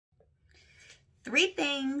3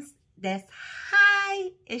 things that's high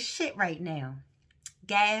as shit right now.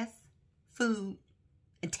 Gas, food,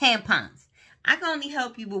 and tampons. I can only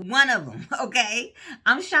help you with one of them, okay?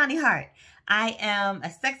 I'm Shawnee Hart. I am a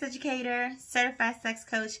sex educator, certified sex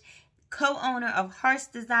coach, co-owner of Hart's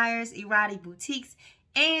Desires Erotic Boutiques,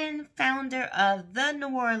 and founder of The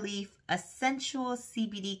Noir Leaf, a sensual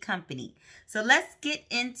CBD company. So let's get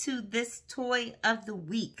into this toy of the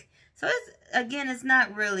week. So it's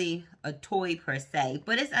not really a toy per se,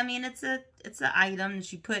 but it's an item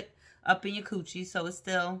that you put up in your coochie. So it's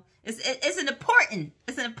still it's an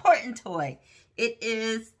important toy. It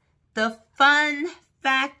is the Fun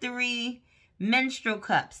Factory menstrual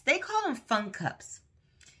cups. They call them fun cups.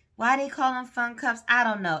 Why they call them fun cups, I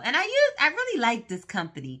don't know. And I really like this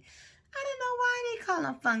company. I don't know why they call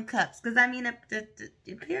them fun cups. Because, I mean,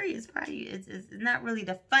 the period is probably it's not really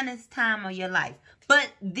the funnest time of your life.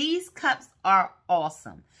 But these cups are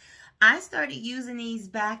awesome. I started using these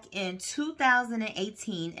back in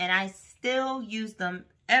 2018. And I still use them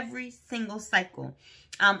every single cycle.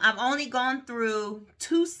 I've only gone through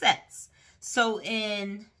 2 sets. So,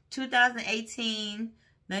 in 2018,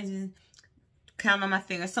 19, count on my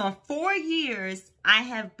fingers. So, in 4 years, I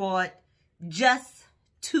have bought just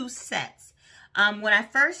 2 sets. When I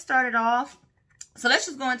first started off, so let's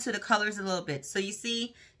just go into the colors a little bit. So you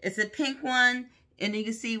see, it's a pink one, and you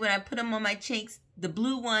can see when I put them on my cheeks, the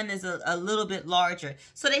blue one is a little bit larger.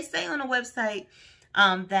 So they say on the website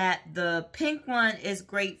that the pink one is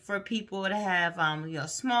great for people that have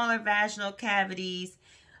smaller vaginal cavities,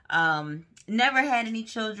 never had any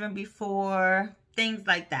children before, things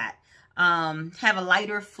like that. Have a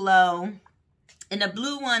lighter flow. And the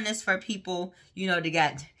blue one is for people, they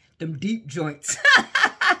got them deep joints.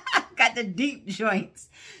 Got the deep joints.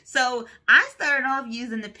 So I started off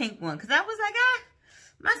using the pink one because I was like,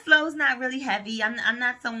 my flow's not really heavy. I'm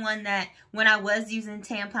not someone that, when I was using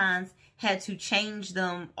tampons, had to change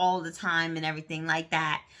them all the time and everything like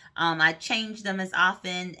that. I changed them as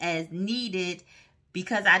often as needed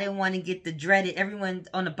because I didn't want to get the dreaded, everyone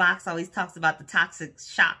on the box always talks about the toxic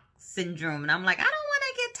shock syndrome. And I'm like, I don't want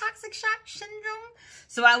to get toxic shock syndrome.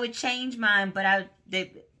 So I would change mine, but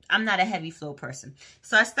I'm not a heavy flow person.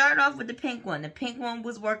 So I started off with the pink one. The pink one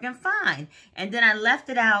was working fine. And then I left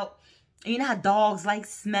it out. You know how dogs like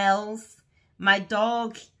smells? My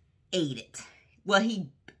dog ate it. Well,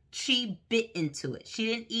 she bit into it. She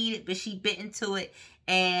didn't eat it, but she bit into it.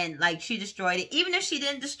 And she destroyed it. Even if she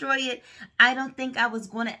didn't destroy it, I don't think I was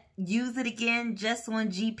going to use it again just on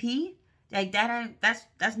GP. Like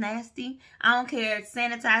that's nasty. I don't care.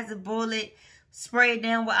 Sanitize the bullet, spray it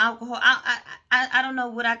down with alcohol. I don't know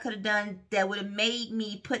what I could have done that would have made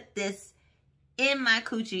me put this in my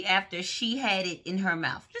coochie after she had it in her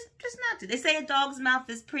mouth. Just not to. They say a dog's mouth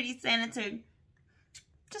is pretty sanitary.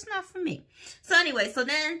 Just not for me. So anyway, so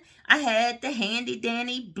then I had the handy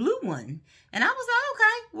dandy blue one. And I was like,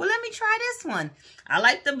 okay, well, let me try this one. I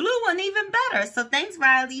like the blue one even better. So thanks,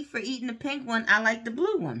 Riley, for eating the pink one. I like the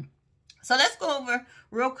blue one. So let's go over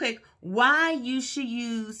real quick why you should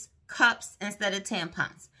use cups instead of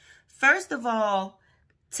tampons. First of all,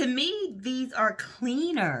 to me, these are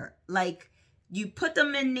cleaner. Like, you put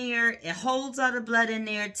them in there, it holds all the blood in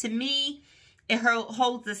there. To me, it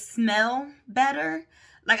holds the smell better.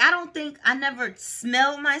 Like, I never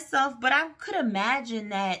smelled myself, but I could imagine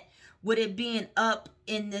that with it being up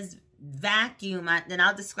in this vacuum, then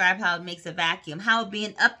I'll describe how it makes a vacuum. How it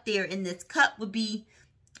being up there in this cup would be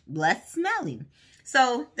less smelly.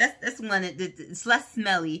 So that's one. It's less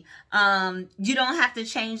smelly. You don't have to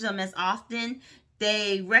change them as often.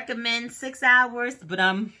 They recommend 6 hours, but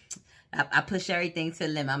I push everything to the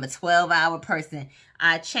limit. I'm a 12-hour person.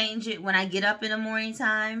 I change it when I get up in the morning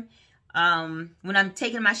time. When I'm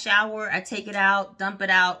taking my shower, I take it out, dump it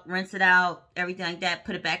out, rinse it out, everything like that,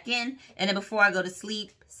 put it back in. And then before I go to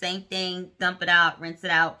sleep, same thing, dump it out, rinse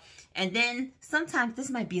it out. And then sometimes, this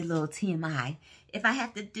might be a little TMI, if I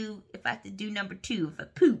have to do number 2, if I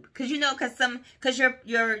poop, because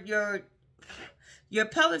your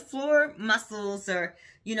pelvic floor muscles are,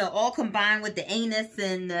 all combined with the anus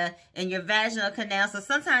and your vaginal canal. So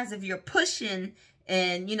sometimes if you're pushing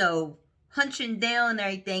and, hunching down and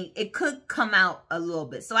everything, it could come out a little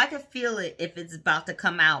bit. So I can feel it if it's about to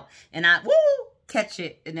come out, and I catch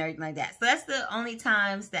it and everything like that. So that's the only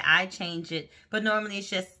times that I change it. But normally it's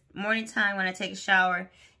just morning time when I take a shower,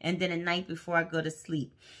 and then at night before I go to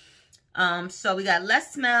sleep. So we got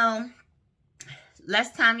less smell,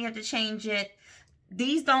 less time you have to change it.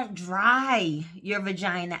 These don't dry your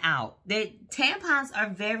vagina out. Tampons are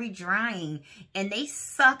very drying, and they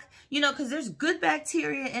suck, because there's good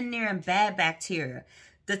bacteria in there and bad bacteria.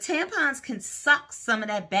 the tampons can suck some of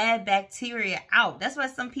that bad bacteria out. That's why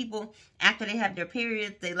some people, after they have their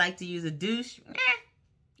periods, they like to use a douche.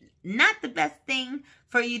 Not the best thing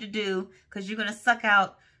for you to do, because you're going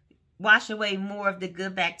to wash away more of the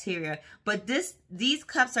good bacteria. But these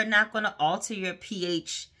cups are not going to alter your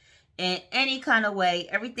pH in any kind of way.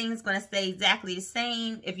 Everything's going to stay exactly the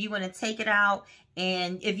same if you want to take it out.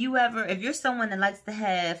 And if you're someone that likes to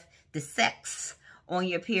have the sex on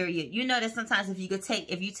your period, you know that sometimes if you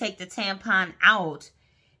take the tampon out,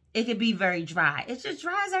 it could be very dry. It just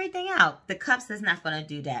dries everything out. The cups is not going to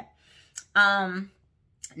do that.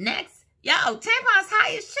 Next, yo, tampons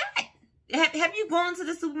high as shit. Have you gone to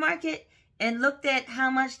the supermarket and looked at how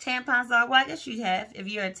much tampons are? Well, I guess you have if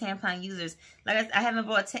you're a tampon user. Like I haven't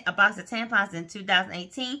bought a box of tampons in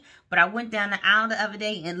 2018, but I went down the aisle the other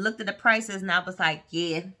day and looked at the prices, and I was like,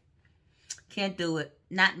 yeah, can't do it.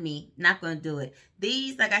 Not me. Not going to do it.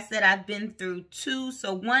 These, like I said, I've been through 2.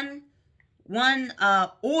 So one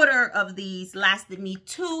order of these lasted me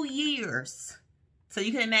 2 years. So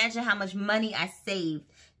you can imagine how much money I saved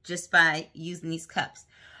just by using these cups.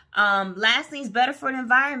 Last thing's better for the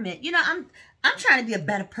environment. You know, I'm trying to be a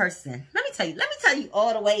better person. Let me tell you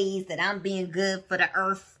all the ways that I'm being good for the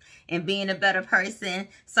earth and being a better person.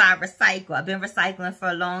 So I recycle. I've been recycling for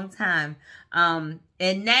a long time.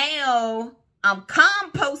 And now I'm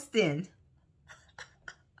composting.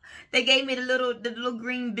 They gave me the little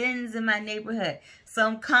green bins in my neighborhood. So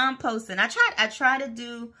I'm composting. I try to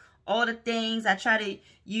do all the things. I try to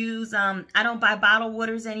use, I don't buy bottled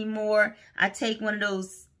waters anymore. I take one of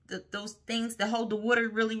those things that hold the water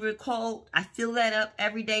really, really cold. I fill that up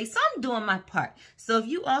every day. So I'm doing my part. So if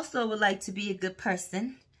you also would like to be a good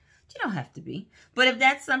person, you don't have to be. But if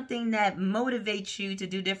that's something that motivates you to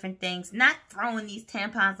do different things, not throwing these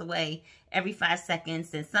tampons away every 5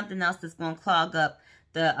 seconds and something else that's going to clog up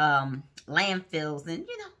the landfills, and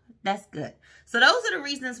you know, that's good. So those are the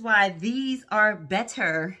reasons why these are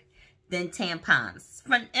better than tampons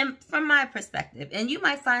from my perspective. And you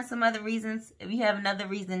might find some other reasons. If you have another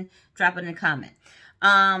reason, drop it in a comment.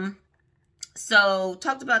 So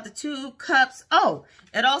talked about the 2 cups. Oh,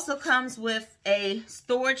 it also comes with a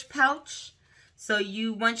storage pouch. So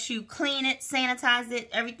once you clean it, sanitize it,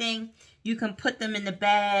 everything, you can put them in the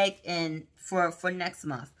bag and for next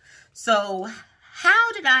month. So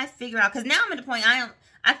how did I figure out? Because now I'm at the point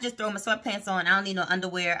I can just throw my sweatpants on. I don't need no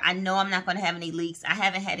underwear. I know I'm not going to have any leaks. I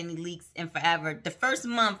haven't had any leaks in forever. The first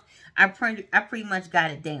month, I pretty much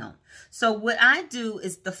got it down. So what I do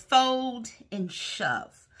is the fold and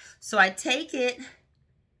shove. So I take it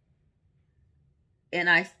and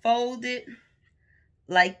I fold it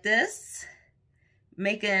like this,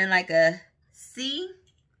 making like a C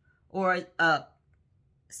or a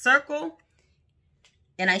circle,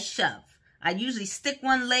 and I shove. I usually stick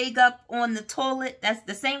one leg up on the toilet. That's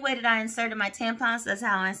the same way that I inserted my tampons. That's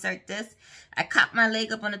how I insert this. I cop my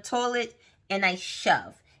leg up on the toilet and I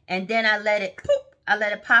shove. And then I let it poop. I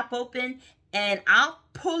let it pop open, and I'll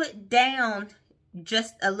pull it down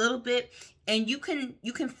just a little bit, and you can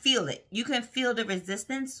feel it. You can feel the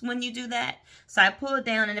resistance when you do that. So I pull it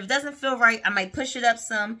down, and if it doesn't feel right, I might push it up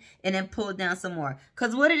some and then pull it down some more.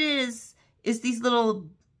 Because what it is these little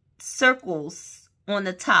circles on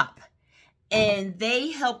the top, and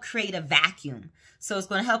they help create a vacuum. So it's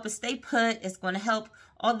going to help it stay put. It's going to help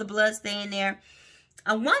all the blood stay in there.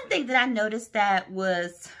 One thing that I noticed that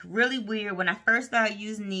was really weird when I first started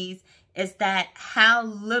using these is that how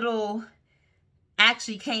little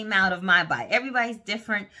actually came out of my body. Everybody's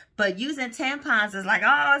different, but using tampons is like,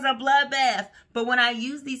 oh, it's a bloodbath. But when I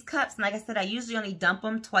use these cups, and like I said, I usually only dump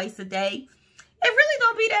them twice a day. It really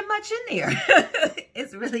don't be that much in there.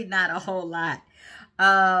 It's really not a whole lot.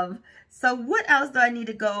 So what else do I need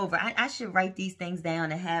to go over? I should write these things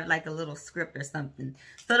down and have like a little script or something.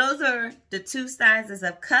 So those are the 2 sizes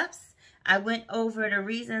of cups. I went over the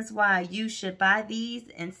reasons why you should buy these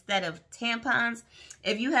instead of tampons.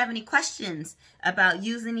 If you have any questions about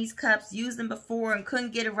using these cups, used them before and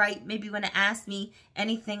couldn't get it right, maybe you want to ask me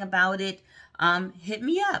anything about it, hit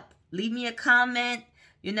me up. Leave me a comment.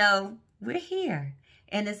 You know, we're here.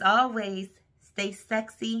 And as always, stay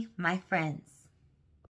sexy, my friends.